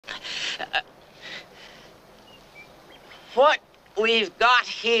What we've got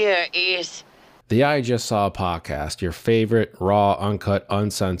here is the I Just Saw podcast, your favorite raw, uncut,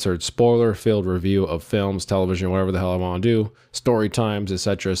 uncensored, spoiler-filled review of films, television, whatever the hell I want to do, story times,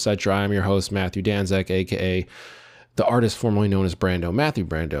 etc., etc. I'm your host, Matthew Danzak, aka the artist formerly known as Brando, Matthew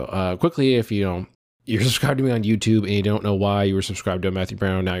Brando. Quickly, if you're subscribed to me on YouTube and you don't know why you were subscribed to a Matthew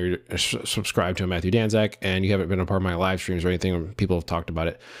Brando, now you're subscribed to a Matthew Danzak, and you haven't been a part of my live streams or anything, or people have talked about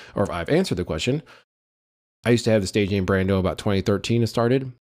it, or if I've answered the question. I used to have the stage name Brando about 2013 it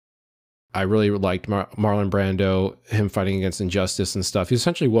started. I really liked Marlon Brando, him fighting against injustice and stuff. He was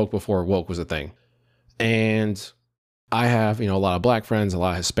essentially woke before woke was a thing. And I have, a lot of black friends, a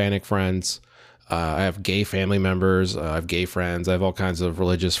lot of Hispanic friends. I have gay family members. I have gay friends. I have all kinds of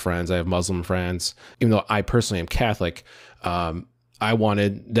religious friends. I have Muslim friends. Even though I personally am Catholic, I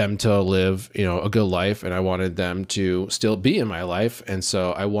wanted them to live, a good life, and I wanted them to still be in my life. And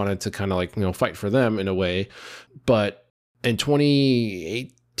so I wanted to kind of fight for them in a way. But in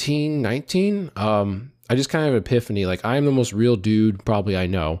 2018, 19, I just kind of have an epiphany. I am the most real dude probably I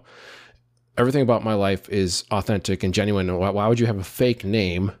know. Everything about my life is authentic and genuine. Why would you have a fake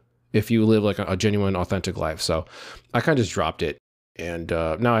name if you live a genuine, authentic life? So I kind of just dropped it. And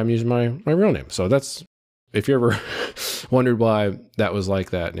now I'm using my real name. So that's, if you ever wondered why that was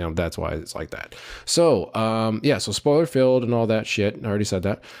like that, that's why it's like that. So, so spoiler filled and all that shit. I already said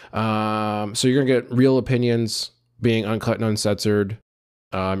that. So you're going to get real opinions being uncut and uncensored.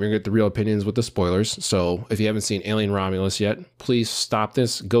 You're going to get the real opinions with the spoilers. So if you haven't seen Alien Romulus yet, please stop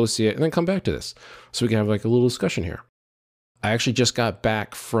this, go see it, and then come back to this so we can have a little discussion here. I actually just got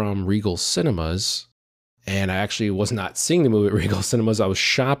back from Regal Cinemas, and I actually was not seeing the movie at Regal Cinemas. I was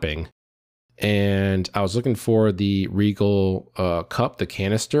shopping, and I was looking for the Regal cup, the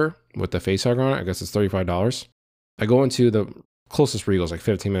canister with the face hugger on it. I guess it's $35. I go into the closest Regal's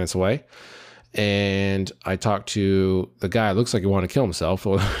 15 minutes away. And I talked to the guy. It looks like he wanted to kill himself,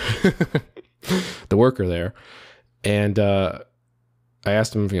 the worker there. And I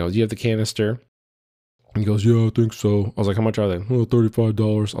asked him, do you have the canister? He goes, yeah, I think so. I was like, how much are they? Oh,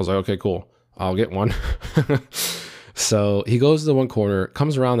 $35. I was like, okay, cool. I'll get one. So he goes to the one corner,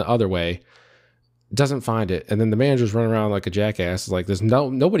 comes around the other way, doesn't find it. And then the manager's running around like a jackass. There's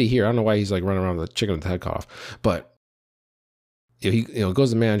nobody here. I don't know why he's running around with a chicken with the head cut off. But he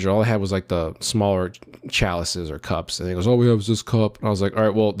goes to the manager. All I had was the smaller chalices or cups. And he goes, all we have is this cup. And I was like, all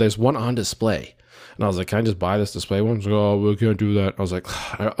right, well, there's one on display. And I was like, can I just buy this display one? He's like, oh, we can't do that. I was like,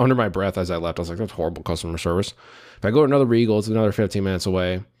 under my breath as I left, I was like, that's horrible customer service. If I go to another Regal, it's another 15 minutes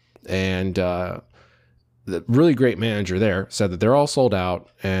away. And the really great manager there said that they're all sold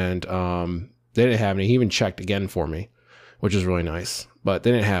out. And they didn't have any. He even checked again for me, which is really nice. But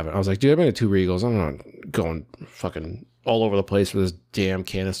they didn't have it. I was like, dude, I've been to 2 Regals. I'm not going fucking all over the place for this damn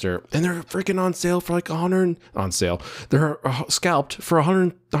canister. And they're freaking on sale for $100 on sale. They're scalped for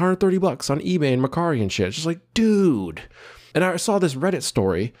 $130 on eBay and Mercari and shit. It's just dude. And I saw this Reddit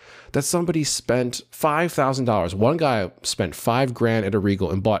story that somebody spent $5,000. One guy spent $5,000 at a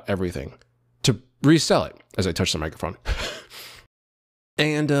Regal and bought everything to resell it as I touched the microphone.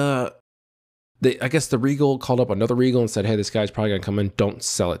 And I guess the Regal called up another Regal and said, hey, this guy's probably going to come in. Don't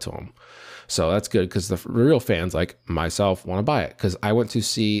sell it to him. So that's good because the real fans like myself want to buy it, because I went to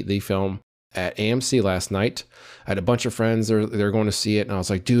see the film at AMC last night. I had a bunch of friends. They're going to see it. And I was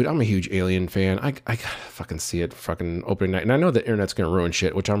like, dude, I'm a huge Alien fan. I gotta fucking see it fucking opening night. And I know the internet's going to ruin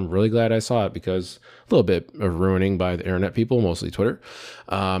shit, which I'm really glad I saw it, because a little bit of ruining by the internet people, mostly Twitter.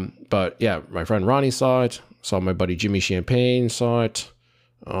 But yeah, my friend Ronnie saw it. Saw my buddy Jimmy Champagne saw it.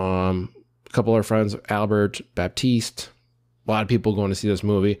 A couple of friends, Albert, Baptiste, a lot of people going to see this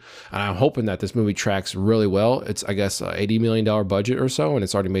movie. And I'm hoping that this movie tracks really well. It's, I guess, $80 million budget or so, and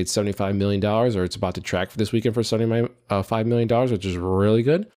it's already made $75 million, or it's about to track for this weekend for $75 million, which is really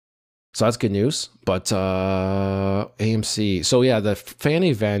good. So that's good news. But AMC. So yeah, the fan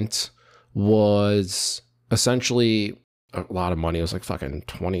event was essentially a lot of money. It was fucking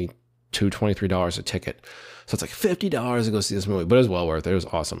 $22, $23 a ticket. So it's $50 to go see this movie, but it was well worth it. It was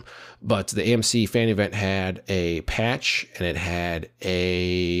awesome. But the AMC fan event had a patch, and it had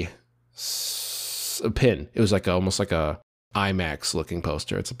a pin. It was almost like a IMAX looking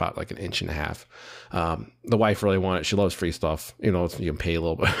poster. It's about 1.5 inches. The wife really wanted it. She loves free stuff. You can pay a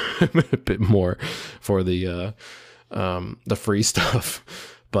little bit, a bit more for the free stuff.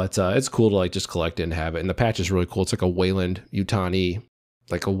 But it's cool to just collect it and have it. And the patch is really cool. It's a Wayland Yutani,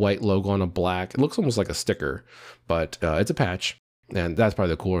 a white logo on a black. It looks almost like a sticker, but it's a patch. And that's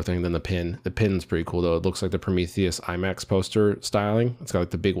probably the cooler thing than the pin. The pin's pretty cool, though. It looks like the Prometheus IMAX poster styling. It's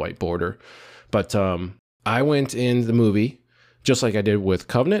got the big white border. But I went in the movie Just like I did with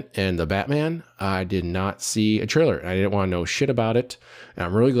Covenant and the Batman, I did not see a trailer. I didn't want to know shit about it. And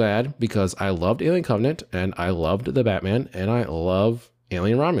I'm really glad because I loved Alien Covenant and I loved the Batman and I love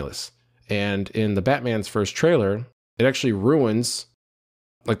Alien Romulus. And in the Batman's first trailer, it actually ruins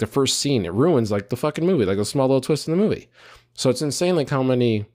like the first scene. It ruins like the fucking movie, like a small little twist in the movie. So it's insane like how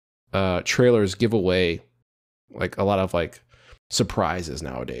many trailers give away like a lot of like surprises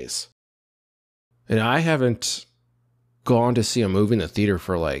nowadays. And I haven't gone to see a movie in the theater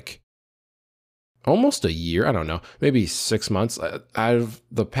for like almost a year. I don't know, maybe 6 months. Out of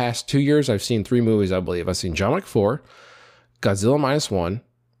the past 2 years, I've seen 3 movies, I believe. I've seen John Wick 4, Godzilla Minus One,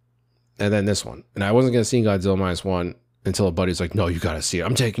 and then this one. And I wasn't going to see Godzilla Minus One until a buddy's like, no, you got to see it.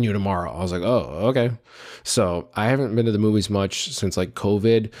 I'm taking you tomorrow. I was like, oh, okay. So I haven't been to the movies much since like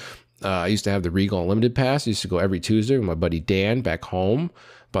COVID. I used to have the Regal Unlimited Pass. I used to go every Tuesday with my buddy Dan back home.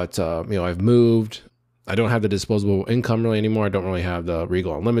 But, I've moved. I don't have the disposable income really anymore. I don't really have the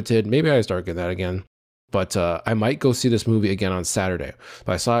Regal Unlimited. Maybe I start getting that again. But I might go see this movie again on Saturday.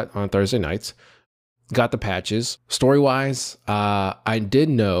 But I saw it on Thursday nights. Got the patches. Story-wise, I did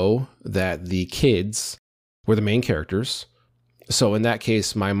know that the kids were the main characters. So in that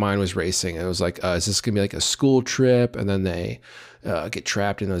case, my mind was racing. It was like, is this going to be like a school trip? And then they get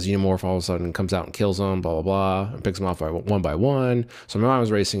trapped in a xenomorph all of a sudden and comes out and kills them, blah, blah, blah, and picks them off by one. So my mind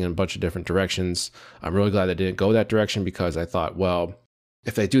was racing in a bunch of different directions. I'm really glad they didn't go that direction because I thought, well,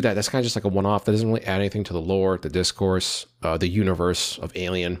 if they do that, that's kind of just like a one-off. That doesn't really add anything to the lore, the discourse, the universe of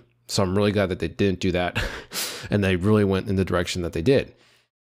Alien. So I'm really glad that they didn't do that. And they really went in the direction that they did.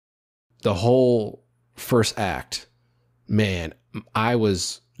 The whole first act, man, I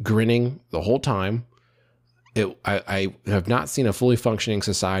was grinning the whole time. I have not seen a fully functioning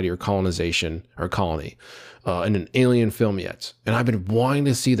society or colonization or colony in an Alien film yet. And I've been wanting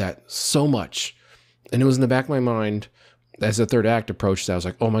to see that so much. And it was in the back of my mind as the third act approached. I was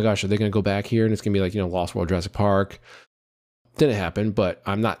like, oh my gosh, are they going to go back here? And it's going to be like, Lost World Jurassic Park. Didn't happen, but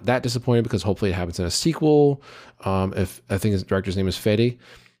I'm not that disappointed because hopefully it happens in a sequel. If I think his director's name is Fede.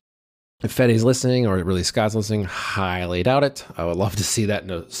 If Fede's listening or really Scott's listening, highly doubt it. I would love to see that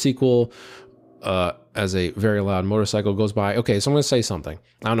in a sequel as a very loud motorcycle goes by. Okay, so I'm going to say something.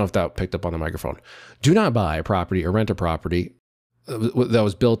 I don't know if that picked up on the microphone. Do not buy a property or rent a property that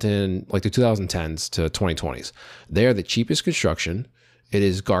was built in like the 2010s to 2020s. They are the cheapest construction. It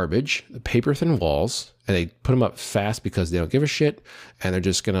is garbage, paper thin walls, and they put them up fast because they don't give a shit, and they're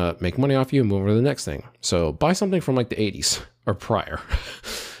just going to make money off you and move on to the next thing. So buy something from like the 80s or prior.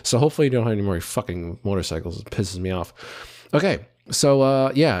 So hopefully you don't have any more fucking motorcycles. It pisses me off. Okay,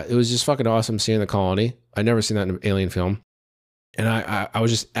 so yeah, it was just fucking awesome seeing the colony. I'd never seen that in an Alien film. And I was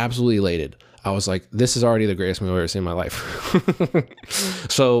just absolutely elated. I was like, this is already the greatest movie I've ever seen in my life.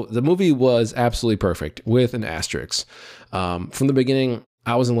 So the movie was absolutely perfect with an asterisk. From the beginning,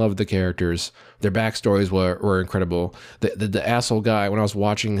 I was in love with the characters. Their backstories were incredible. The asshole guy, when I was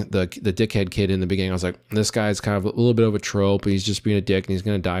watching the dickhead kid in the beginning, I was like, this guy's kind of a little bit of a trope. He's just being a dick and he's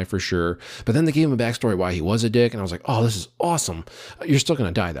going to die for sure. But then they gave him a backstory why he was a dick. And I was like, oh, this is awesome. You're still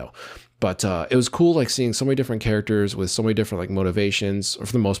going to die though. But it was cool like seeing so many different characters with so many different like motivations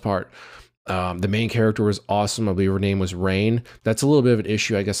for the most part. The main character was awesome. I believe her name was Rain. That's a little bit of an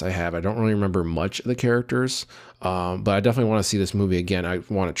issue I guess I have. I don't really remember much of the characters, but I definitely want to see this movie again. I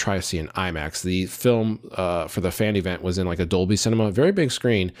want to try to see an IMAX. The film for the fan event was in like a Dolby Cinema, very big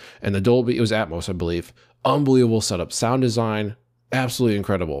screen, and the Dolby, it was Atmos, I believe. Unbelievable setup, sound design, absolutely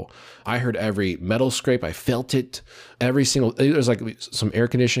incredible. I heard every metal scrape. I felt it. Every single, there's like some air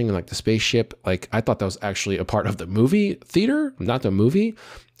conditioning and like the spaceship. Like I thought that was actually a part of the movie theater, not the movie.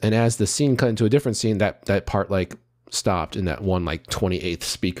 And as the scene cut into a different scene, that part like stopped in that one like 28th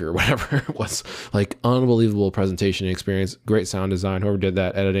speaker or whatever it was. Like unbelievable presentation experience, great sound design. Whoever did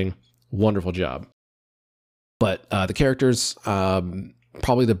that editing, wonderful job. But the characters,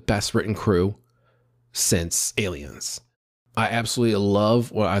 probably the best written crew since Aliens. I absolutely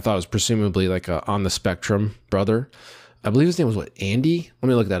love what I thought was presumably like a On the Spectrum brother. I believe his name was what, Andy? Let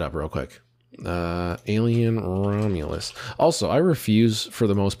me look that up real quick. Alien Romulus. Also, I refuse for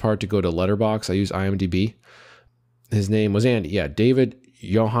the most part to go to Letterboxd. I use IMDb. His name was Andy. Yeah, David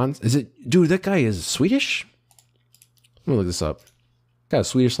Johans. Is it? Dude, that guy is Swedish? Let me look this up. Got a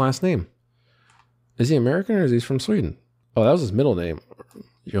Swedish last name. Is he American or is he from Sweden? Oh, that was his middle name.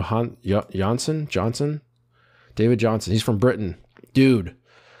 Johnson? David Johnson. He's from Britain. Dude,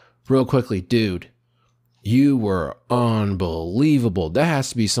 real quickly, dude. You were unbelievable. That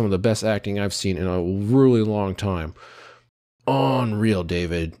has to be some of the best acting I've seen in a really long time. Unreal,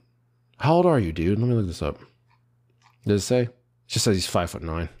 David. How old are you, dude? Let me look this up. Does it say? It just says he's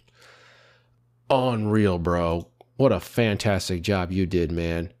 5'9". Unreal, bro. what a fantastic job you did,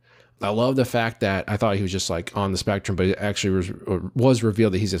 man. I love the fact that I thought he was just like on the spectrum, but it actually was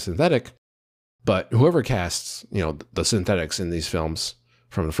revealed that he's a synthetic. But whoever casts, you know, the synthetics in these films,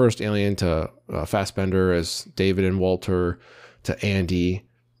 from the first Alien to Fassbender as David and Walter to Andy,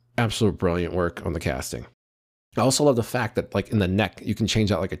 absolute brilliant work on the casting. I also love the fact that like in the neck, you can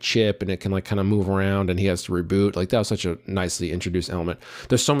change out like a chip and it can like kind of move around and he has to reboot. Like that was such a nicely introduced element.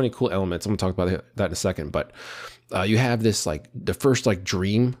 There's so many cool elements. I'm gonna talk about that in a second, but you have this like the first like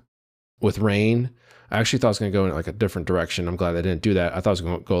dream with Rain. I actually thought it was going to go in like a different direction. I'm glad they didn't do that. I thought it was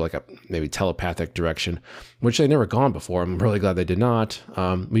going to go like a maybe telepathic direction, which they'd never gone before. I'm really glad they did not.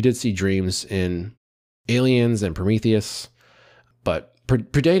 We did see dreams in Aliens and Prometheus, but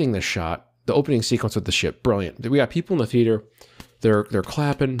predating this shot, the opening sequence with the ship, brilliant. We got people in the theater. They're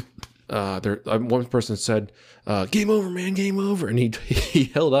clapping. One person said, "Game over, man, game over," and he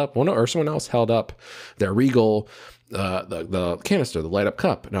held up someone else held up their Regal. The canister, the light up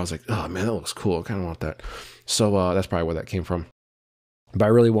cup. And I was like, oh man, that looks cool. I kind of want that. So that's probably where that came from. But I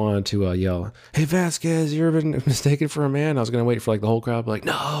really wanted to yell, "Hey Vasquez, you ever been mistaken for a man?" I was going to wait for like the whole crowd, like,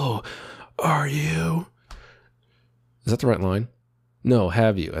 "No, are you?" Is that the right line? No,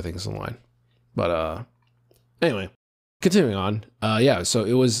 have you? I think it's the line. But anyway, continuing on. Yeah, so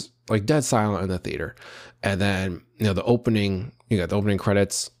it was like dead silent in the theater. And then, you know, you got the opening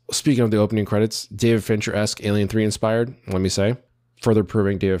credits. Speaking of the opening credits, David Fincher-esque Alien 3 inspired, let me say, further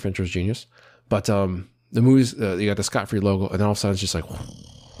proving David Fincher's genius. But the movies, you got the Scott Free logo, and then all of a sudden it's just like,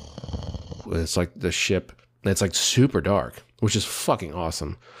 it's like the ship, and it's like super dark, which is fucking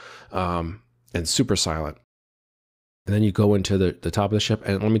awesome, and super silent. And then you go into the top of the ship,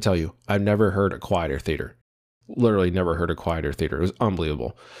 and let me tell you, I've never heard a quieter theater. Literally never heard a quieter theater. It was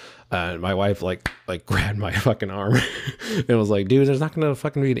unbelievable. And my wife like grabbed my fucking arm and was like, "Dude, there's not gonna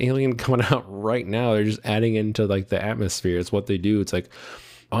fucking be an alien coming out right now. They're just adding into like the atmosphere. It's what they do." It's like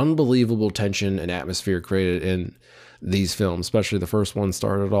unbelievable tension and atmosphere created in these films, especially the first one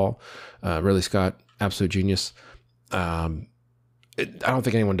started it all. Ridley Scott, absolute genius. I don't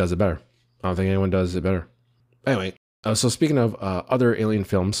think anyone does it better. Anyway, so speaking of other Alien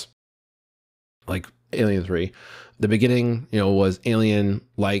films, like Alien 3, the beginning, you know, was Alien,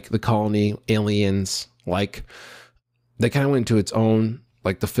 like the colony, Aliens, like they kind of went into its own,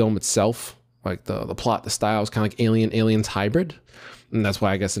 like the film itself, like the plot, the style is kind of like Aliens hybrid. And that's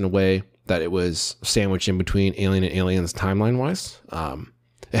why I guess in a way that it was sandwiched in between Alien and Aliens timeline wise.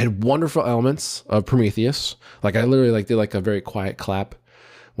 It had wonderful elements of Prometheus. Like I literally like did like a very quiet clap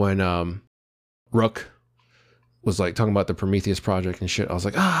when Rook was like talking about the Prometheus project and shit. I was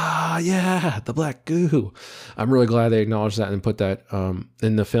like, ah, yeah, the black goo. I'm really glad they acknowledged that and put that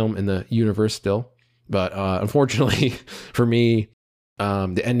in the film, in the universe still. But unfortunately for me,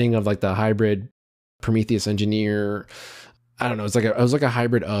 the ending of like the hybrid Prometheus engineer, I don't know. It was like a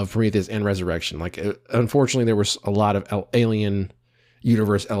hybrid of Prometheus and Resurrection. Unfortunately, there was a lot of Alien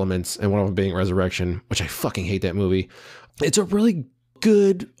universe elements, and one of them being Resurrection, which I fucking hate that movie. It's a really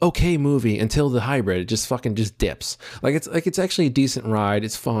good, okay movie until the hybrid. It just dips. It's actually a decent ride.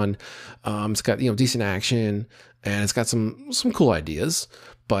 It's fun. It's got, you know, decent action, and it's got some cool ideas.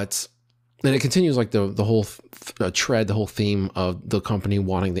 But then it continues like the whole the whole theme of the company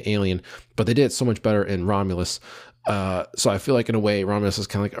wanting the alien. But they did it so much better in Romulus. So I feel like in a way Romulus is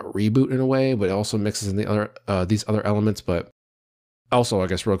kind of like a reboot in a way, but it also mixes in the other these other elements. But also, I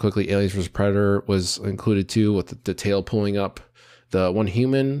guess real quickly, Aliens vs Predator was included too, with the tail pulling up the one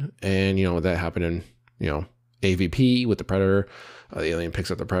human, and you know that happened in, you know, AVP with the Predator. The alien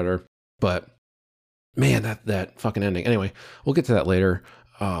picks up the Predator, but man, that fucking ending. Anyway, we'll get to that later.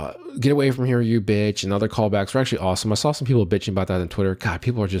 Get away from here, you bitch, and other callbacks were actually awesome. I saw some people bitching about that on Twitter. God,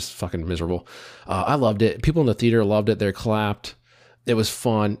 people are just fucking miserable. I loved it. People in the theater loved it. They clapped. It was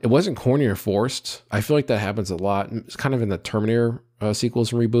fun. It wasn't corny or forced. I feel like that happens a lot. It's kind of in the Terminator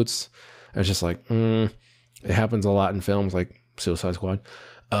sequels and reboots. It's just like, it happens a lot in films like Suicide Squad.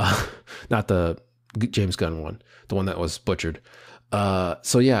 Not the James Gunn one, the one that was butchered.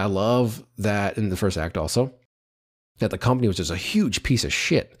 So yeah, I love that in the first act also, that the company was just a huge piece of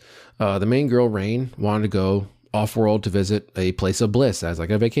shit. The main girl, Rain, wanted to go off-world to visit a place of bliss as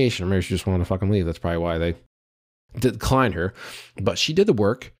like a vacation. Or maybe she just wanted to fucking leave. That's probably why they declined her. But she did the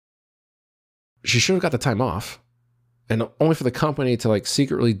work. She should have got the time off. And only for the company to like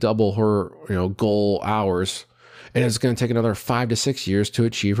secretly double her, you know, goal hours. And it's going to take another 5 to 6 years to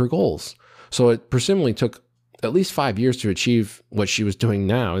achieve her goals. So it presumably took at least 5 years to achieve what she was doing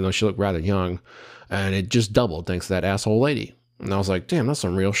now, even though she looked rather young. And it just doubled thanks to that asshole lady. And I was like, damn, that's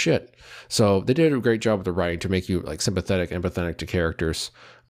some real shit. So they did a great job with the writing to make you like sympathetic, empathetic to characters.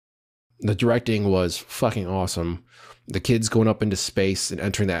 The directing was fucking awesome. The kids going up into space and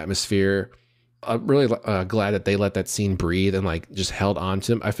entering the atmosphere. I'm really glad that they let that scene breathe and like just held on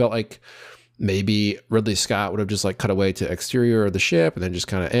to him. I felt like maybe Ridley Scott would have just like cut away to exterior of the ship and then just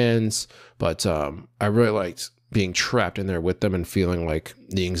kind of ends. But I really liked being trapped in there with them and feeling like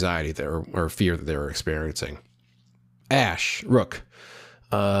the anxiety there or fear that they were experiencing. Ash, Rook.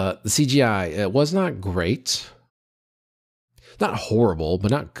 The CGI, it was not great. Not horrible, but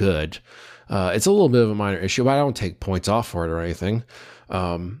not good. It's a little bit of a minor issue, but I don't take points off for it or anything.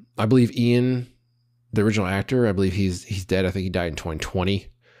 I believe Ian, the original actor, I believe he's dead. I think he died in 2020.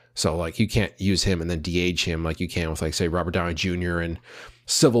 So like you can't use him and then de-age him like you can with like say Robert Downey Jr. and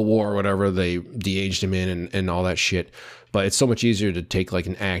Civil War or whatever they de-aged him in and all that shit. But it's so much easier to take like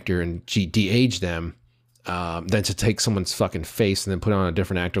an actor and de-age them than to take someone's fucking face and then put on a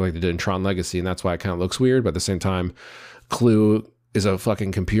different actor like they did in Tron Legacy. And that's why it kind of looks weird. But at the same time, Clue is a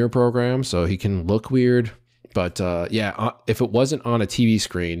fucking computer program, so he can look weird. But yeah, if it wasn't on a TV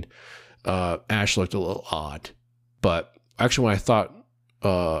screen, Ash looked a little odd. But actually, when I thought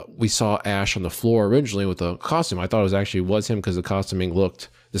we saw Ash on the floor originally with the costume, I thought it was him because the costuming looked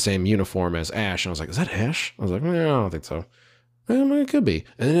the same uniform as Ash. And I was like, is that Ash? I was like, no, I don't think so. I mean, it could be.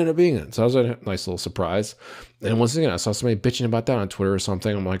 And it ended up being it. So that was a nice little surprise. And once again, I saw somebody bitching about that on Twitter or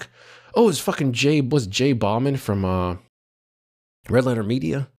something. I'm like, oh, it's fucking Jay Bauman from Red Letter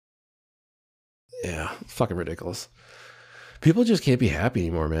Media. Yeah, fucking ridiculous. People just can't be happy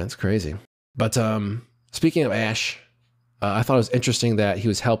anymore, man. It's crazy. But speaking of Ash, I thought it was interesting that he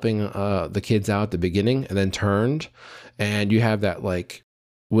was helping the kids out at the beginning and then turned. And you have that like,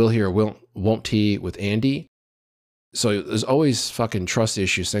 will he or won't he with Andy. So there's always fucking trust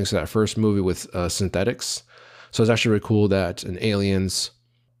issues thanks to that first movie with synthetics. So it's actually really cool that in Aliens,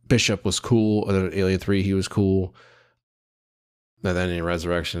 Bishop was cool. And then in Alien 3, he was cool. And then in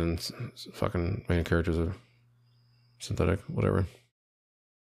Resurrection, fucking main characters are synthetic, whatever.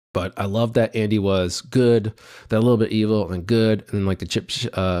 But I love that Andy was good, that a little bit evil and good, and then like the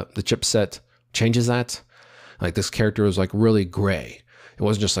chipset changes that. Like this character was like really gray. It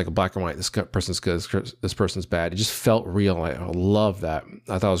wasn't just like a black and white. This person's good, this person's bad. It just felt real. I love that.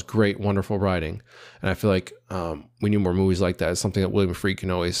 I thought it was great, wonderful writing, and I feel like we need more movies like that. It's something that William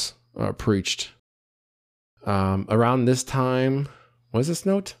Friedkin always preached. Around this time, what is this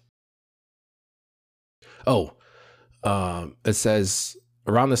note? Oh, it says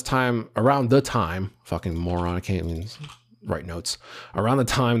around the time, fucking moron, I can't even write notes. Around the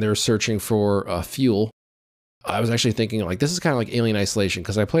time they were searching for fuel, I was actually thinking like, this is kind of like Alien Isolation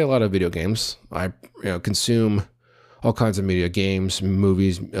because I play a lot of video games. I consume all kinds of media, games,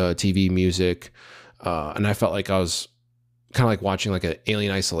 movies, TV, music. And I felt like I was kind of like watching like an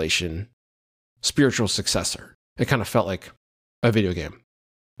Alien Isolation spiritual successor. It kind of felt like a video game.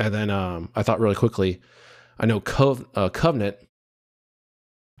 And then I thought really quickly, I know Covenant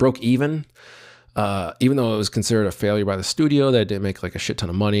broke even though it was considered a failure by the studio that didn't make like a shit ton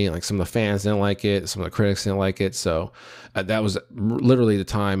of money. Like some of the fans didn't like it, some of the critics didn't like it. So that was literally the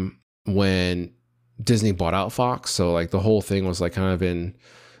time when Disney bought out Fox. So like the whole thing was like kind of in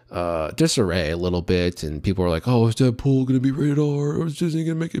disarray a little bit, and people were like, oh, is Deadpool gonna be rated R, or is Disney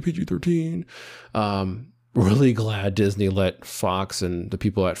gonna make it PG-13? Really glad Disney let Fox and the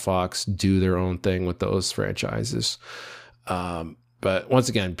people at Fox do their own thing with those franchises. But once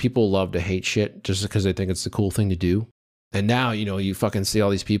again, people love to hate shit just because they think it's the cool thing to do. And now, you fucking see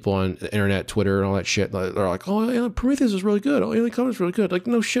all these people on the internet, Twitter, and all that shit. They're like, oh, Prometheus is really good. Oh, Alien Covenant is really good. Like,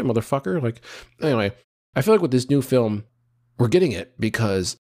 no shit, motherfucker. Like, anyway, I feel like with this new film, we're getting it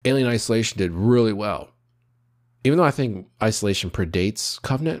because Alien Isolation did really well. Even though I think Isolation predates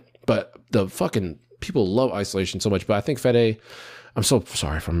Covenant, but the fucking people love Isolation so much. But I think Fede, I'm so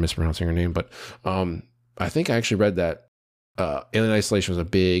sorry if I'm mispronouncing her name, but I think I actually read that Alien Isolation was a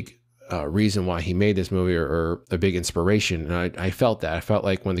big reason why he made this movie, or a big inspiration. And I felt that. I felt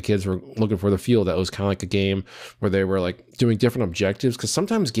like when the kids were looking for the fuel, that was kind of like a game where they were like doing different objectives. Because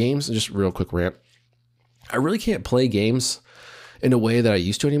sometimes games, just real quick rant, I really can't play games in a way that I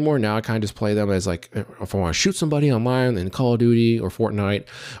used to anymore. Now I kind of just play them as like, if I want to shoot somebody online in Call of Duty or Fortnite,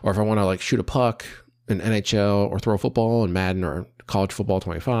 or if I want to like shoot a puck in NHL or throw a football in Madden or College Football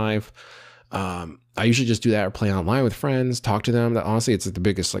 25. I usually just do that or play online with friends, talk to them. That honestly, it's the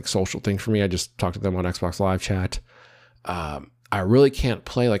biggest like social thing for me. I just talk to them on Xbox Live chat. I really can't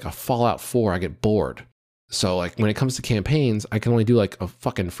play like a Fallout 4. I get bored. So like when it comes to campaigns, I can only do like a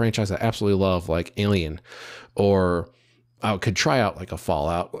fucking franchise I absolutely love, like Alien or I could try out like a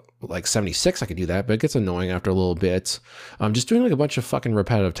Fallout like 76. I could do that, but it gets annoying after a little bit. Just doing like a bunch of fucking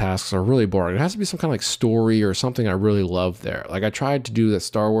repetitive tasks are really boring. It has to be some kind of like story or something I really love there. Like I tried to do the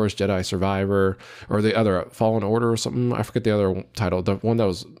Star Wars Jedi Survivor or the other Fallen Order or something. I forget the other title. The one that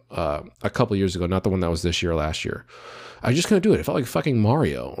was a couple years ago, not the one that was this year or last year. I just couldn't do it. It felt like fucking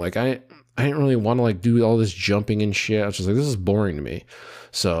Mario. Like I didn't really want to like do all this jumping and shit. I was just like, this is boring to me.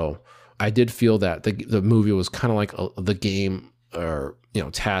 So I did feel that the movie was kind of like the game, or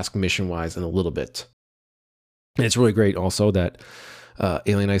task mission wise, in a little bit. And it's really great also that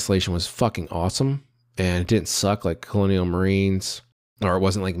Alien Isolation was fucking awesome, and it didn't suck like Colonial Marines, or it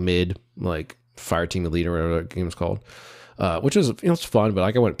wasn't like mid like Fireteam Elite or whatever the game was called, which was it's fun, but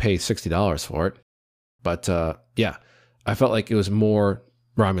like I wouldn't pay $60 for it. But yeah, I felt like it was more.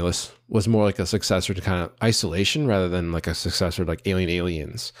 Romulus was more like a successor to kind of Isolation rather than like a successor to like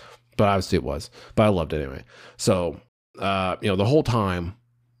Aliens. But obviously it was. But I loved it anyway. So, the whole time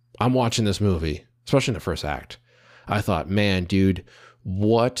I'm watching this movie, especially in the first act, I thought, man, dude,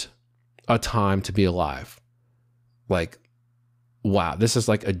 what a time to be alive. Like, wow, this is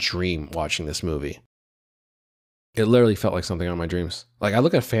like a dream watching this movie. It literally felt like something on my dreams. Like I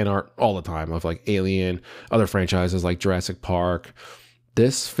look at fan art all the time of like Alien, other franchises like Jurassic Park.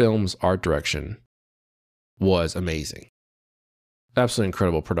 This film's art direction was amazing. Absolutely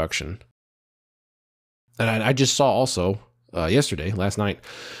incredible production. And I just saw also yesterday, last night,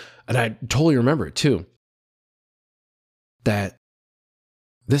 and I totally remember it too, that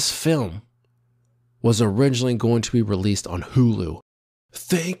this film was originally going to be released on Hulu.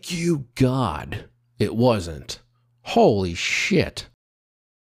 Thank you, God, it wasn't. Holy shit.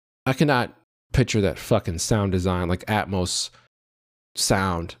 I cannot picture that fucking sound design, like Atmos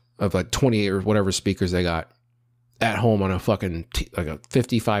sound of like 28 or whatever speakers they got at home on a fucking like a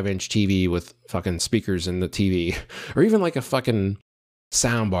 55-inch TV with fucking speakers in the TV, or even like a fucking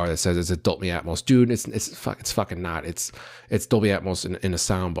sound bar that says it's a Dolby Atmos. Dude, it's fucking not. It's Dolby Atmos in a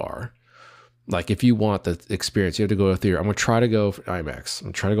sound bar. Like if you want the experience, you have to go to a theater. I'm gonna try to go for IMAX. I'm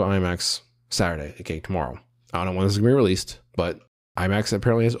gonna try to go IMAX Saturday. Okay, tomorrow. I don't know when this is gonna be released, but IMAX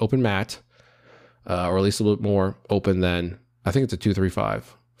apparently has open matte, or at least a little bit more open than. I think it's a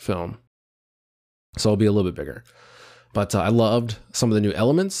 235 film, so it'll be a little bit bigger. But I loved some of the new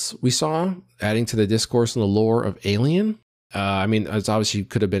elements we saw, adding to the discourse and the lore of Alien. I mean, it's obviously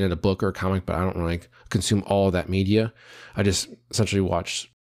could have been in a book or a comic, but I don't really consume all of that media. I just essentially watched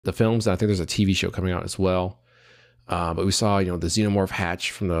the films, and I think there's a TV show coming out as well. But we saw, the xenomorph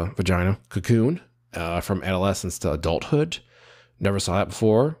hatch from the vagina cocoon, from adolescence to adulthood. Never saw that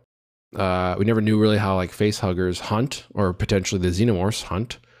before. We never knew really how like face huggers hunt, or potentially the xenomorphs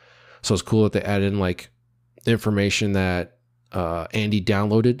hunt. So it's cool that they added in like information that Andy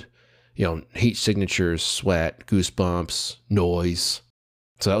downloaded, heat signatures, sweat, goosebumps, noise.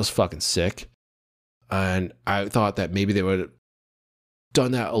 So that was fucking sick. And I thought that maybe they would have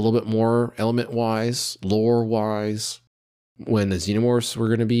done that a little bit more element wise, lore wise, when the xenomorphs were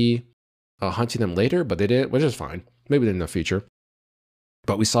going to be hunting them later, but they didn't, which is fine. Maybe in the future.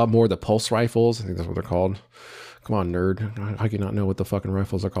 But we saw more of the pulse rifles. I think that's what they're called. Come on, nerd. How can you not know what the fucking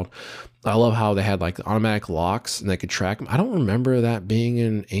rifles are called? I love how they had like automatic locks and they could track them. I don't remember that being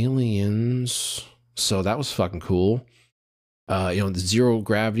in Aliens. So that was fucking cool. The zero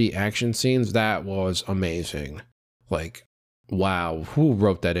gravity action scenes, that was amazing. Like, wow. Who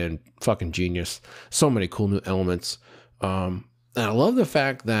wrote that in? Fucking genius. So many cool new elements. And I love the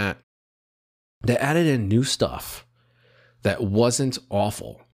fact that they added in new stuff that wasn't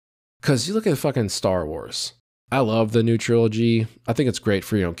awful. Because you look at fucking Star Wars. I love the new trilogy. I think it's great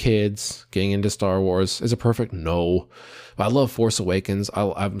for, kids getting into Star Wars. Is it perfect? No. But I love Force Awakens.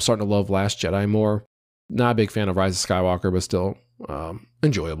 I'm starting to love Last Jedi more. Not a big fan of Rise of Skywalker, but still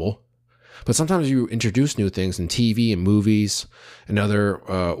enjoyable. But sometimes you introduce new things in TV and movies and other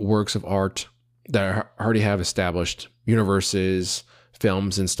works of art that already have established universes,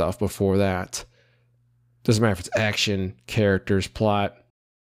 films, and stuff before that. Doesn't matter if it's action, characters, plot.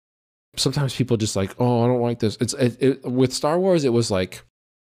 Sometimes people just like, oh, I don't like this. With Star Wars, it was like,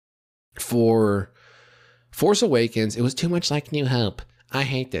 for Force Awakens, it was too much like New Hope. I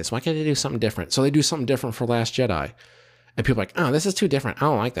hate this. Why can't they do something different? So they do something different for Last Jedi. And people are like, oh, this is too different. I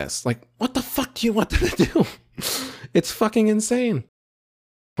don't like this. Like, what the fuck do you want them to do? It's fucking insane.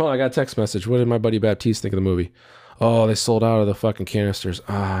 Oh, I got a text message. What did my buddy Baptiste think of the movie? Oh, they sold out of the fucking canisters.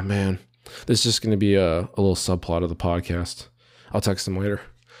 Ah, man. This is just going to be a little subplot of the podcast. I'll text him later.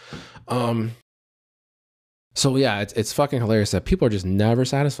 So yeah, it's fucking hilarious that people are just never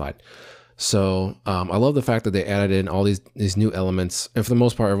satisfied. So I love the fact that they added in all these new elements, and for the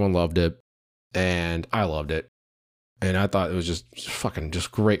most part, everyone loved it, and I loved it. And I thought it was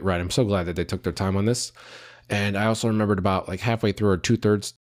just great ride. I'm so glad that they took their time on this. And I also remembered about like halfway through or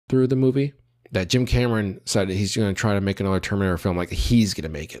 2/3 through the movie that Jim Cameron said he's going to try to make another Terminator film. Like he's going to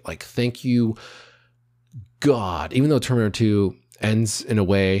make it. Like, thank you, God. Even though Terminator 2 ends in a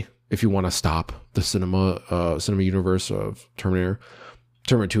way, if you want to stop the cinema universe of Terminator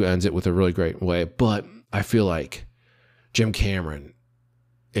 2 ends it with a really great way. But I feel like Jim Cameron,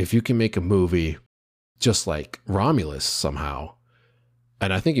 if you can make a movie just like Romulus somehow,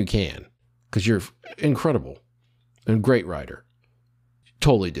 and I think you can, because you're incredible and great writer,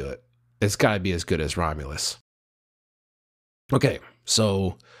 totally do it. It's got to be as good as Romulus. Okay,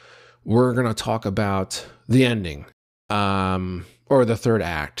 so we're going to talk about the ending, or the third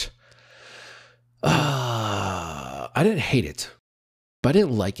act. I didn't hate it, but I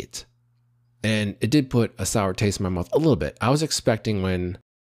didn't like it. And it did put a sour taste in my mouth a little bit. I was expecting when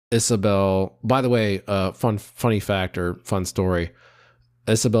Isabel, by the way, funny fact or fun story,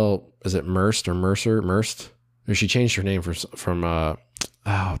 Isabel, is it Merst or Mercer? Merst? Or she changed her name from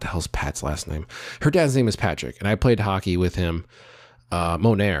what the hell's Pat's last name? Her dad's name is Patrick, and I played hockey with him,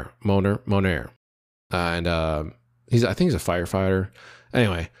 Monair. And I think he's a firefighter.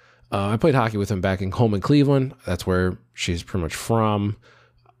 Anyway, I played hockey with him back home in Cleveland. That's where she's pretty much from.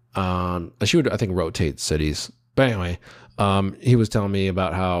 She would, I think, rotate cities. But anyway, he was telling me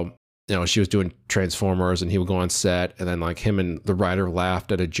about how, she was doing Transformers and he would go on set, and then like him and the writer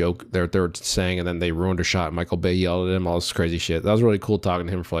laughed at a joke they were saying, and then they ruined a shot. Michael Bay yelled at him, all this crazy shit. That was really cool talking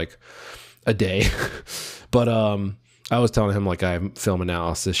to him for like a day. But I was telling him like I have film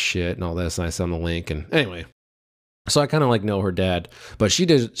analysis shit and all this, and I sent him the link. And anyway, so I kind of like know her dad, but she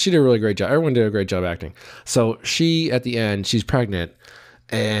did a really great job. Everyone did a great job acting. So she, at the end, she's pregnant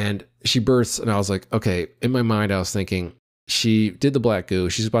and she births, and I was like, okay, in my mind, I was thinking, she did the black goo.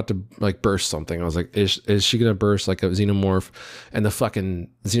 She's about to like burst something. I was like, is she going to burst like a xenomorph, and the fucking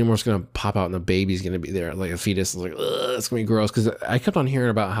xenomorph's going to pop out and the baby's going to be there like a fetus? I was like, ugh, it's going to be gross. Cause I kept on hearing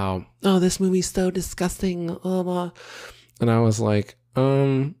about how, oh, this movie's so disgusting. Blah, blah. And I was like,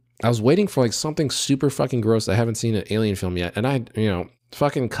 I was waiting for like something super fucking gross. I haven't seen an alien film yet. And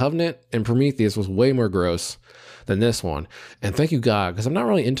fucking Covenant and Prometheus was way more gross than this one. And thank you God, because I'm not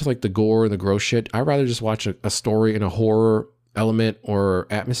really into like the gore and the gross shit. I'd rather just watch a story in a horror element or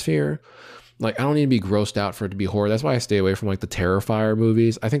atmosphere. Like, I don't need to be grossed out for it to be horror. That's why I stay away from like the Terrifier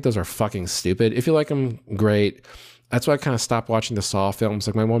movies. I think those are fucking stupid. If you like them, great. That's why I kind of stopped watching the Saw films.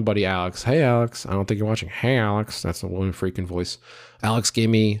 Like my one buddy Alex, hey Alex, I don't think you're watching. Hey Alex, that's a woman freaking voice. Alex gave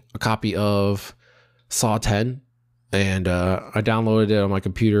me a copy of Saw 10. And I downloaded it on my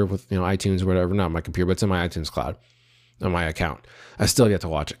computer with iTunes or whatever. Not my computer, but it's in my iTunes cloud on my account. I still get to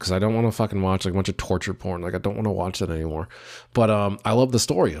watch it because I don't want to fucking watch like a bunch of torture porn. Like I don't want to watch that anymore. But I love the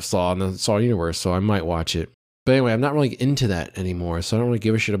story of Saw and the Saw universe, so I might watch it. But anyway, I'm not really into that anymore. So I don't really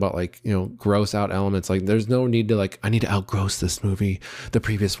give a shit about like, gross out elements. Like there's no need to like, I need to outgross this movie, the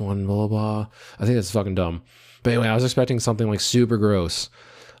previous one, blah, blah, blah. I think that's fucking dumb. But anyway, I was expecting something like super gross.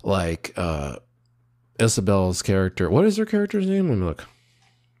 Like, Isabel's character. What is her character's name? Let me look.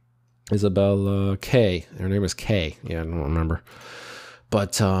 Isabel K. Her name is K. Yeah, I don't remember.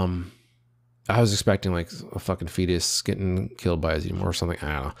 But I was expecting like a fucking fetus getting killed by a xenomorph or something.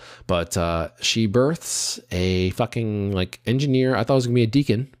 I don't know. But she births a fucking like engineer. I thought it was gonna be a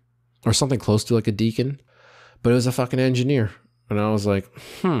deacon or something close to like a deacon, but it was a fucking engineer. And I was like,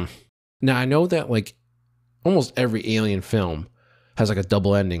 Now I know that like almost every alien film has like a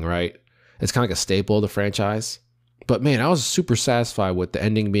double ending, right? It's kind of like a staple of the franchise. But man, I was super satisfied with the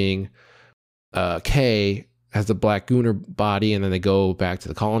ending being Kay has the black gooner body, and then they go back to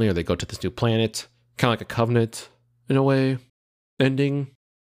the colony, or they go to this new planet. Kind of like a Covenant, in a way, ending.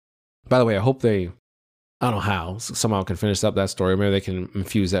 By the way, I hope they, I don't know how, somehow can finish up that story. Maybe they can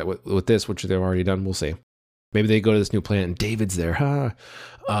infuse that with this, which they've already done. We'll see. Maybe they go to this new planet and David's there.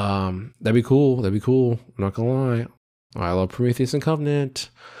 That'd be cool. That'd be cool. I'm not gonna lie. I love Prometheus and Covenant.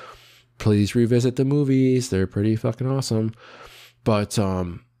 Please revisit the movies. They're pretty fucking awesome. But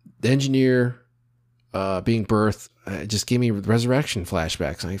the engineer being birthed just gave me resurrection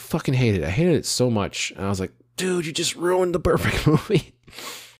flashbacks. And I fucking hated it. I hated it so much. And I was like, dude, you just ruined the perfect movie.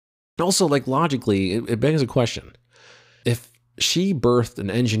 Also, like logically, it begs a question. If she birthed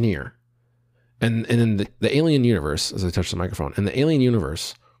an engineer, and in the alien universe, as I touch the microphone, in the alien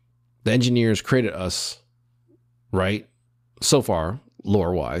universe, the engineers created us, right? So far,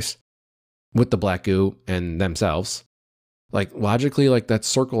 lore-wise, with the black goo and themselves. Like logically, like that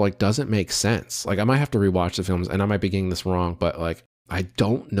circle like doesn't make sense. Like I might have to rewatch the films, and I might be getting this wrong, but like I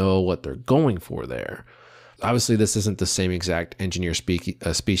don't know what they're going for there. Obviously, this isn't the same exact engineer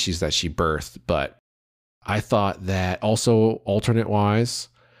species that she birthed, but I thought that also alternate wise,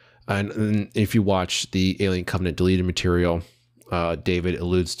 and if you watch the Alien Covenant deleted material, David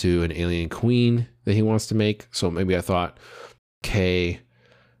alludes to an alien queen that he wants to make. So maybe I thought Kay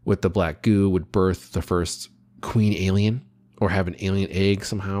with the black goo would birth the first queen alien or have an alien egg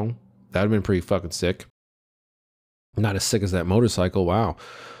somehow. That would have been pretty fucking sick. Not as sick as that motorcycle. Wow.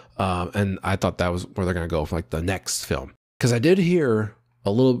 And I thought that was where they're going to go for like the next film. Because I did hear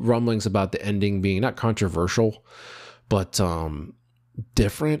a little rumblings about the ending being not controversial, but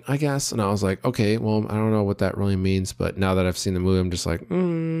different, I guess. And I was like, okay, well, I don't know what that really means. But now that I've seen the movie, I'm just like,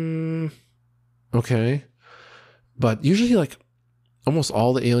 okay. But usually like almost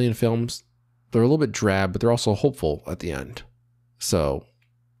all the Alien films, they're a little bit drab, but they're also hopeful at the end. So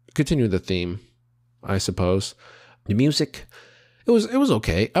continue the theme, I suppose. The music, it was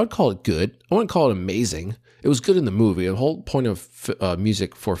okay. I would call it good. I wouldn't call it amazing. It was good in the movie. The whole point of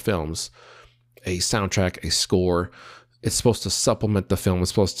music for films, a soundtrack, a score, it's supposed to supplement the film.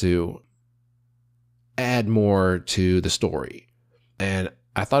 It's supposed to add more to the story. And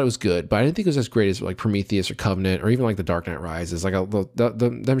I thought it was good, but I didn't think it was as great as like Prometheus or Covenant or even like The Dark Knight Rises. Like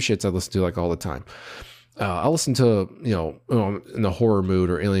them shits I listen to like all the time. I listen to, in the horror mood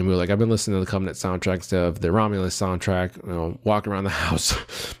or alien mood. Like I've been listening to the Covenant soundtracks of the Romulus soundtrack, walking around the house,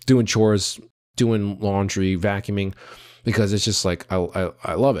 doing chores, doing laundry, vacuuming, because it's just like,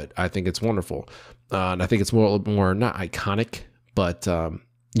 I love it. I think it's wonderful. And I think it's more not iconic, but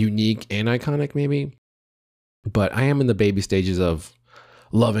unique and iconic maybe. But I am in the baby stages of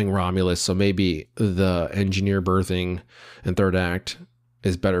loving Romulus. So maybe the engineer birthing and third act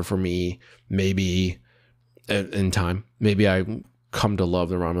is better for me. Maybe in time, maybe I come to love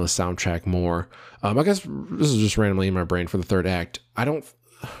the Romulus soundtrack more. I guess this is just randomly in my brain for the third act.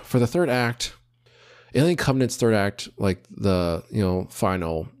 For the third act, Alien Covenant's third act, like the,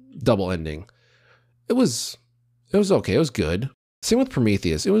 final double ending, it was okay. It was good. Same with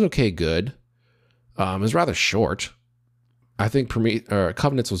Prometheus. It was okay. Good. It was rather short. I think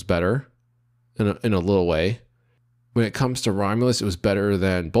Covenant's was better in a little way. When it comes to Romulus, it was better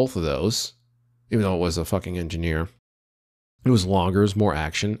than both of those, even though it was a fucking engineer. It was longer, it was more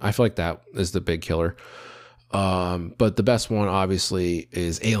action. I feel like that is the big killer. But the best one, obviously,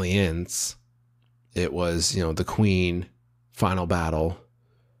 is Aliens. It was, the Queen final battle.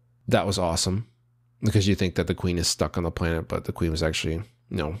 That was awesome because you think that the Queen is stuck on the planet, but the Queen was actually,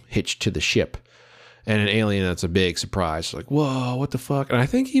 hitched to the ship. And an Alien, that's a big surprise. Like, whoa, what the fuck? And I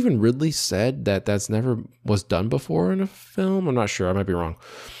think even Ridley said that that's never was done before in a film. I'm not sure. I might be wrong.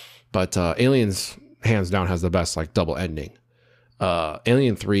 But Aliens, hands down, has the best, like, double ending.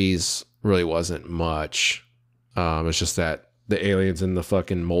 Alien 3's really wasn't much. It's just that the alien's in the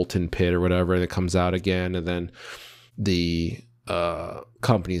fucking molten pit or whatever, and it comes out again, and then the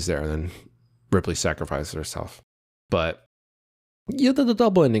company's there, and then Ripley sacrifices herself. But, yeah, the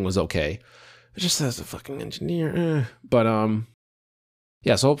double ending was okay. It just says the fucking engineer. But,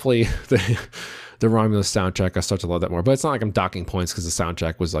 yeah, so hopefully the Romulus soundtrack, I start to love that more. But it's not like I'm docking points because the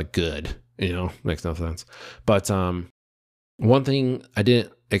soundtrack was, like, good. Makes no sense. But one thing I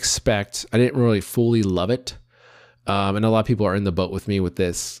didn't expect, I didn't really fully love it. And a lot of people are in the boat with me with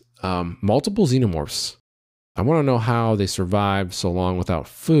this. Multiple xenomorphs. I want to know how they survived so long without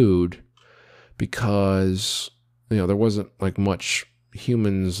food because, there wasn't, like, much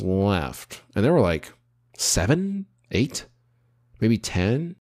humans left, and there were like 7, 8, maybe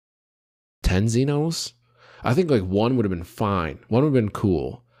 10 xenos. I think like one would have been fine. One would have been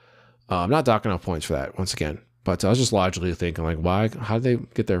cool. I'm not docking off points for that once again, but I was just logically thinking like, how did they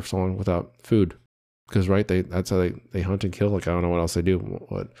get there so long without food? Because that's how they hunt and kill. Like, I don't know what else they do.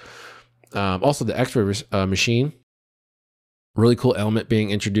 Also the X-ray machine, really cool element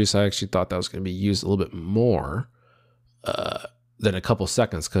being introduced. I actually thought that was going to be used a little bit more than a couple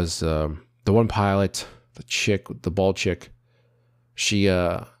seconds, because the one pilot, the chick, the bald chick, she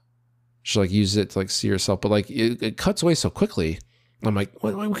like uses it to like see herself, but like it cuts away so quickly. I'm like,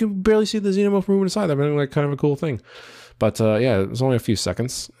 well, we can barely see the xenomorph moving aside. That'd been like kind of a cool thing. But yeah, it was only a few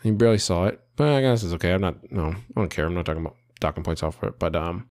seconds. You barely saw it, but I guess it's okay. I don't care. I'm not talking about docking points off for it. But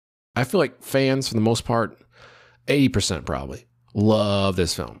I feel like fans, for the most part, 80% probably love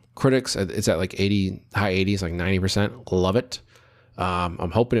this film. Critics, it's at like 80, high 80s, like 90%. Love it. I'm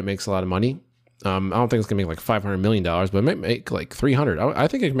hoping it makes a lot of money. I don't think it's gonna make like $500 million, but it might make like 300. I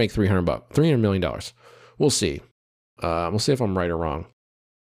think it can make $300 million. We'll see. We'll see if I'm right or wrong.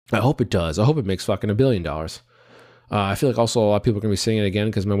 I hope it does. I hope it makes fucking $1 billion. I feel like also a lot of people are gonna be seeing it again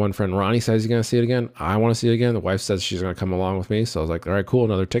because my one friend Ronnie says he's gonna see it again. I want to see it again. The wife says she's gonna come along with me, so I was like, all right, cool,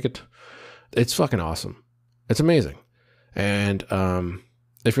 another ticket. It's fucking awesome. It's amazing. And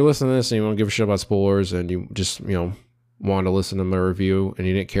if you're listening to this and you want to give a shit about spoilers and you just, want to listen to my review and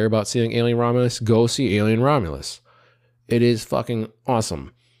you didn't care about seeing Alien Romulus, go see Alien Romulus. It is fucking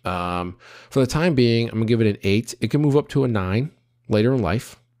awesome. For the time being, I'm going to give it an 8. It can move up to a 9 later in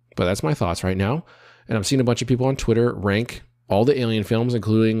life, but that's my thoughts right now. And I've seen a bunch of people on Twitter rank all the Alien films,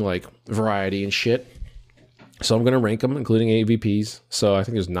 including like Variety and shit. So I'm going to rank them, including AVPs. So I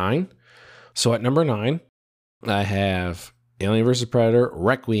think there's 9. So at number 9, I have Alien vs. Predator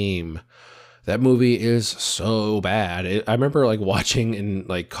Requiem. That movie is so bad. I remember like watching in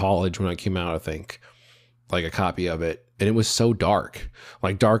like college when it came out, I think, like a copy of it. And it was so dark.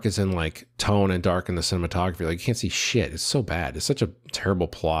 Like dark is in like tone and dark in the cinematography. Like you can't see shit. It's so bad. It's such a terrible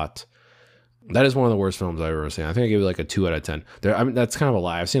plot. That is one of the worst films I've ever seen. I think I gave it like a 2 out of 10. That's kind of a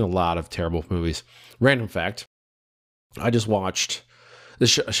lie. I've seen a lot of terrible movies. Random fact. I just watched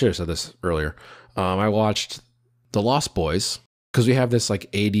this. I should have said this earlier. I watched The Lost Boys. Because we have this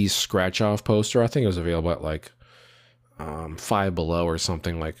like 80s scratch off poster. I think it was available at like Five Below or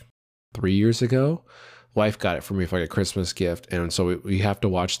something like 3 years ago. Wife got it for me for like a Christmas gift. And so we have to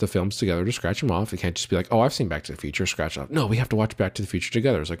watch the films together to scratch them off. It can't just be like, oh, I've seen Back to the Future, scratch off. No, we have to watch Back to the Future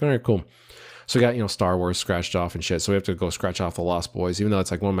together. It's like, all right, cool. So we got, Star Wars scratched off and shit. So we have to go scratch off The Lost Boys, even though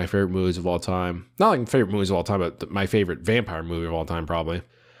it's like one of my favorite movies of all time. Not like my favorite movies of all time, but my favorite vampire movie of all time, probably.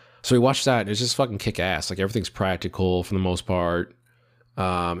 So we watched that and it's just fucking kick ass. Like everything's practical for the most part.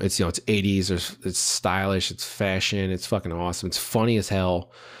 It's, it's 80s, it's stylish, it's fashion, it's fucking awesome. It's funny as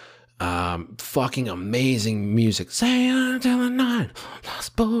hell. Fucking amazing music. Say until the night,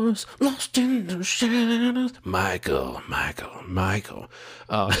 lost boys, lost in the shadows. Michael.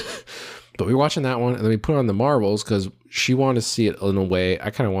 But we were watching that one and then we put on the Marvels because she wanted to see it in a way. I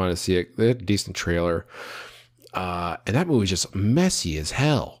kind of wanted to see it. They had a decent trailer. And that movie was just messy as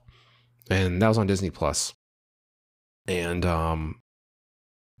hell. And that was on Disney Plus. And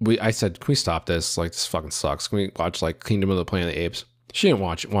I said, can we stop this? Like, this fucking sucks. Can we watch like Kingdom of the Planet of the Apes? She didn't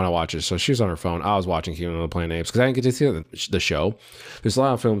want to watch it, so she was on her phone. I was watching Kingdom of the Planet of the Apes because I didn't get to see the show. There's a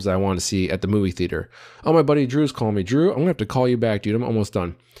lot of films that I wanted to see at the movie theater. Oh, my buddy Drew's calling me. Drew, I'm gonna have to call you back, dude. I'm almost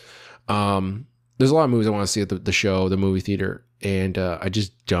done. There's a lot of movies I want to see at the show, the movie theater, and I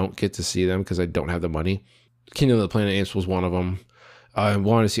just don't get to see them because I don't have the money. Kingdom of the Planet of the Apes was one of them. I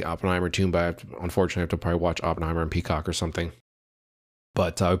wanted to see Oppenheimer too, but unfortunately I have to probably watch Oppenheimer on Peacock or something.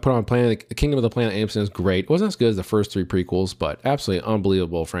 But we put on Kingdom of the Planet of the Apes, and it was great. It wasn't as good as the first 3 prequels, but absolutely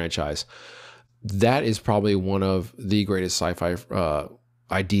unbelievable franchise. That is probably one of the greatest sci-fi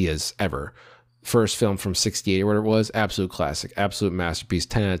ideas ever. First film from 68 or whatever it was, absolute classic, absolute masterpiece,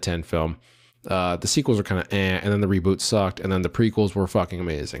 10 out of 10 film. The sequels are kind of and then the reboot sucked, and then the prequels were fucking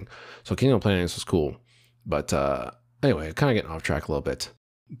amazing. So Kingdom of the Planet of the Apes was cool. But anyway, kind of getting off track a little bit.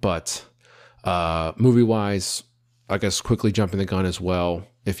 But movie-wise, I guess quickly jumping the gun as well.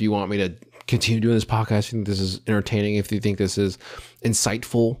 If you want me to continue doing this podcast, if you think this is entertaining, if you think this is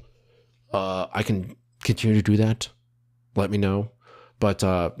insightful, I can continue to do that. Let me know. But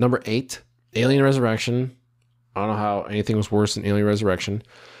number 8, Alien Resurrection. I don't know how anything was worse than Alien Resurrection,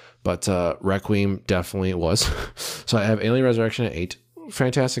 but Requiem definitely was. So I have Alien Resurrection at 8.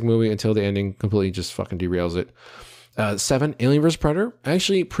 Fantastic movie until the ending completely just fucking derails it. 7, Alien vs. Predator.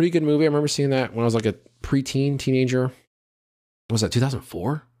 Actually, pretty good movie. I remember seeing that when I was like a teenager. What was that,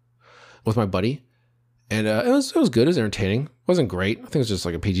 2004? With my buddy. And it was good. It was entertaining. It wasn't great. I think it was just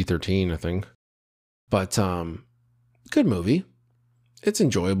like a PG-13, I think. But good movie. It's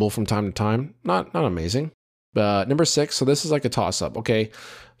enjoyable from time to time. Not amazing. Number 6. So this is like a toss-up. Okay.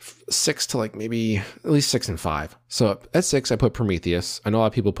 6 to like maybe at least 6 and 5. So at 6, I put Prometheus. I know a lot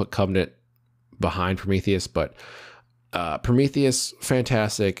of people put Covenant behind Prometheus, but Prometheus,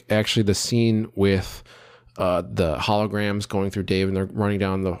 fantastic. Actually, the scene with the holograms going through Dave and they're running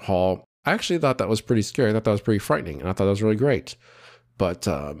down the hall, I actually thought that was pretty scary. I thought that was pretty frightening, and I thought that was really great. But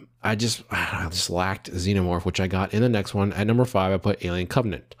I just lacked Xenomorph, which I got in the next one. At number 5, I put Alien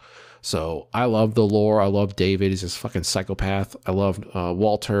Covenant. So I love the lore. I love David. He's this fucking psychopath. I loved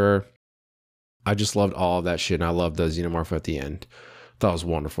Walter. I just loved all of that shit, and I loved the Xenomorph at the end. Thought it was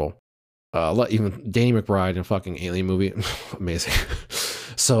wonderful. Even Danny McBride in a fucking Alien movie. Amazing.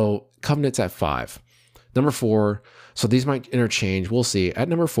 So Covenant's at 5. Number 4. So these might interchange. We'll see. At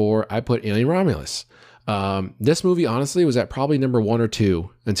number 4, I put Alien Romulus. This movie, honestly, was at probably number 1 or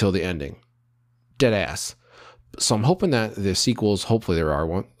 2 until the ending. Dead ass. So I'm hoping that the sequels, hopefully there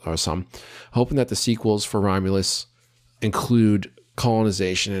are some, hoping that the sequels for Romulus include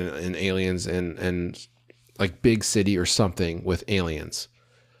colonization and aliens and like big city or something with aliens.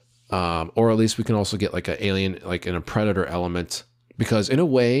 Or at least we can also get like an alien, like in a predator element, because in a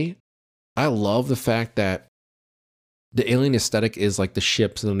way, I love the fact that the alien aesthetic is like the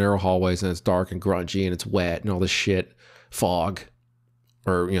ships and the narrow hallways, and it's dark and grungy and it's wet and all this shit, fog,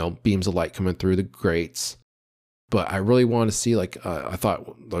 or, you know, beams of light coming through the grates. But I really wanted to see, like, I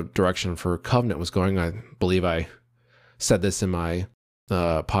thought the direction for Covenant was going. I believe I said this in my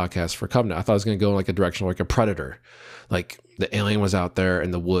podcast for Covenant. I thought it was going to go in like a direction like a Predator. Like the alien was out there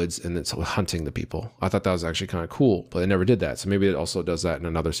in the woods and it's hunting the people. I thought that was actually kind of cool, but it never did that. So maybe it also does that in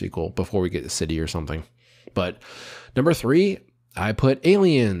another sequel before we get to City or something. But number 3, I put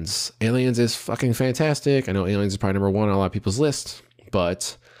Aliens. Aliens is fucking fantastic. I know Aliens is probably number 1 on a lot of people's list,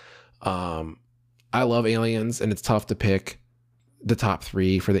 but I love Aliens, and it's tough to pick the top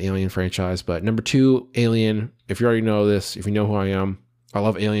 3 for the Alien franchise. But number 2, Alien. If you already know this, if you know who I am, I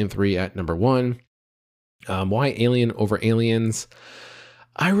love Alien 3 at number 1. Why Alien over Aliens?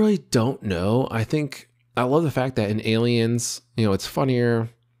 I really don't know. I think I love the fact that in Aliens, you know, it's funnier.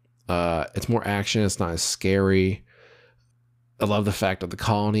 It's more action. It's not as scary. I love the fact of the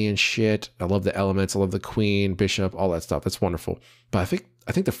colony and shit. I love the elements. I love the Queen, Bishop, all that stuff. That's wonderful. But I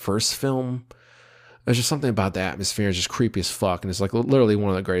think the first film, there's just something about the atmosphere. It's just creepy as fuck. And it's like literally one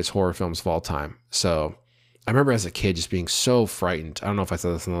of the greatest horror films of all time. So I remember as a kid just being so frightened. I don't know if I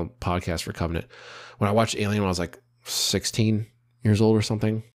said this on the podcast for Covenant. When I watched Alien when I was like 16 years old or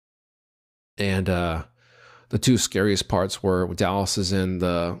something. And the 2 scariest parts were when Dallas is in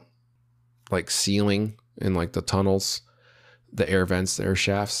the like ceiling in like the tunnels, the air vents, the air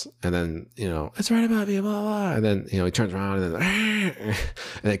shafts, and then, you know, it's right about me, blah, blah. And then, you know, he turns around and then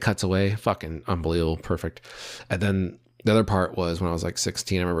and it cuts away. Fucking unbelievable. Perfect. And then the other part was when I was like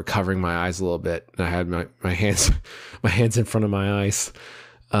 16, I remember covering my eyes a little bit, and I had my hands in front of my eyes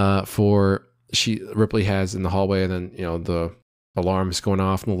for Ripley has in the hallway, and then, you know, the alarm is going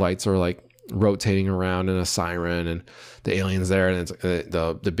off and the lights are like rotating around in a siren, and the alien's there, and it's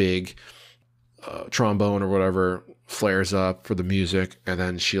the big trombone or whatever flares up for the music, and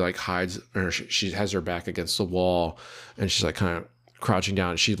then she like hides, or she has her back against the wall, and she's like kind of crouching down,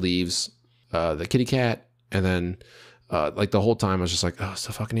 and she leaves the kitty cat, and then like the whole time I was just like, oh, is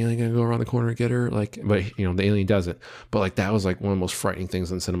the fucking alien gonna go around the corner and get her? Like, but you know, the alien doesn't. But like that was like one of the most frightening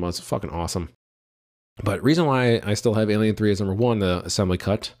things in cinema. It's fucking awesome. But reason why I still have Alien 3 as number 1, the assembly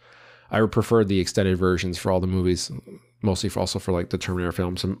cut, I would prefer the extended versions for all the movies, mostly also for like the Terminator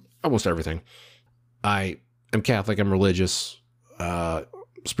films and almost everything. I am Catholic, I'm religious,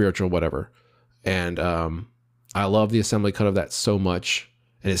 spiritual, whatever. And I love the assembly cut of that so much,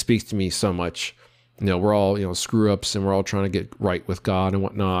 and it speaks to me so much. You know, we're all, you know, screw ups, and we're all trying to get right with God and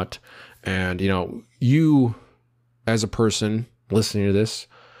whatnot. And, you know, you as a person listening to this,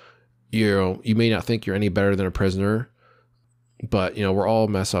 you know, you may not think you're any better than a prisoner, but, you know, we're all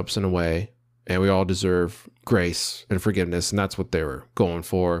mess ups in a way, and we all deserve grace and forgiveness. And that's what they were going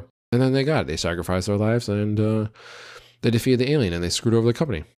for. And then they got it. They sacrificed their lives, and they defeated the alien, and they screwed over the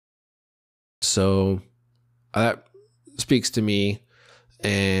company. So that speaks to me.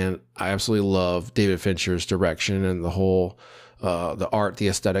 And I absolutely love David Fincher's direction and the whole, the art, the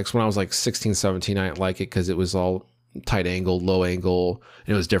aesthetics. When I was like 16, 17, I didn't like it because it was all tight angle, low angle.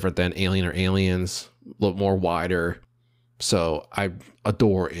 And it was different than Alien or Aliens, a little more wider. So I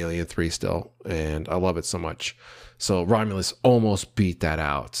adore Alien 3 still, and I love it so much. So Romulus almost beat that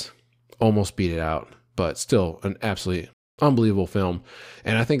out. Almost beat it out, but still an absolutely unbelievable film.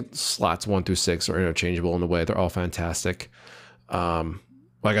 And I think slots 1 through 6 are interchangeable in a way. They're all fantastic.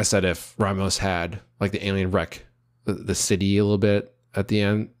 Like I said, if Romulus had like the alien wreck the city a little bit at the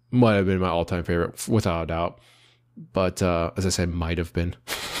end, might have been my all-time favorite without a doubt. But as I said, might have been.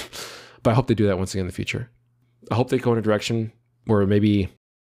 But I hope they do that once again in the future. I hope they go in a direction where maybe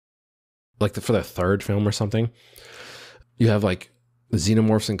like for the 3rd film or something, you have like the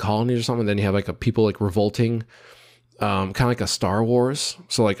xenomorphs and colonies or something. Then you have like a people like revolting, kind of like a Star Wars.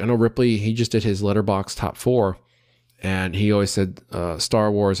 So like I know Ripley, he just did his Letterboxd top 4. And he always said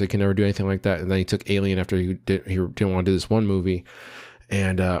Star Wars, they can never do anything like that. And then he took Alien after he didn't want to do this one movie.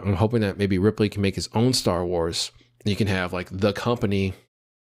 And I'm hoping that maybe Ripley can make his own Star Wars. You can have like the company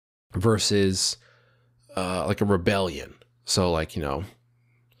versus like a rebellion. So like, you know,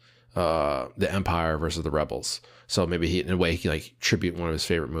 the Empire versus the rebels. So maybe in a way he can like tribute one of his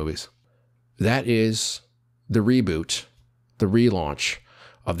favorite movies. That is the reboot, the relaunch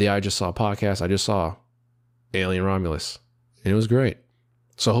of the I Just Saw podcast. I just saw Alien Romulus, and it was great.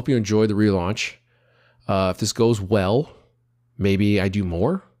 So I hope you enjoyed the relaunch. If this goes well, maybe I do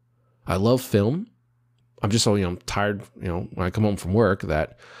more. I love film. I'm just so, you know, tired, you know, when I come home from work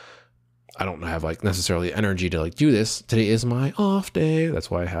that I don't have like necessarily energy to like do this. Today is my off day. That's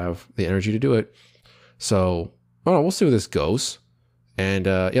why I have the energy to do it. So I don't know, we'll see where this goes. And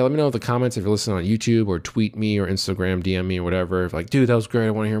yeah, let me know in the comments if you're listening on YouTube, or tweet me or Instagram, DM me or whatever. If like, dude, that was great.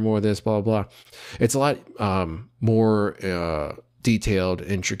 I want to hear more of this, blah, blah, blah. It's a lot more detailed,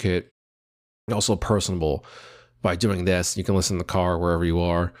 intricate, and also personable by doing this. You can listen in the car, wherever you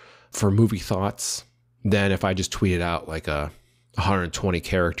are, for movie thoughts than if I just tweeted out like a 120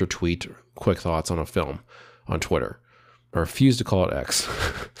 character tweet, quick thoughts on a film on Twitter, or refuse to call it X.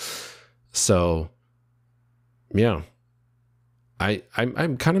 So yeah, I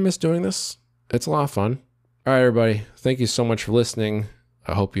kind of miss doing this. It's a lot of fun. All right, everybody. Thank you so much for listening.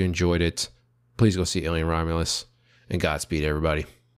 I hope you enjoyed it. Please go see Alien Romulus, and Godspeed, everybody.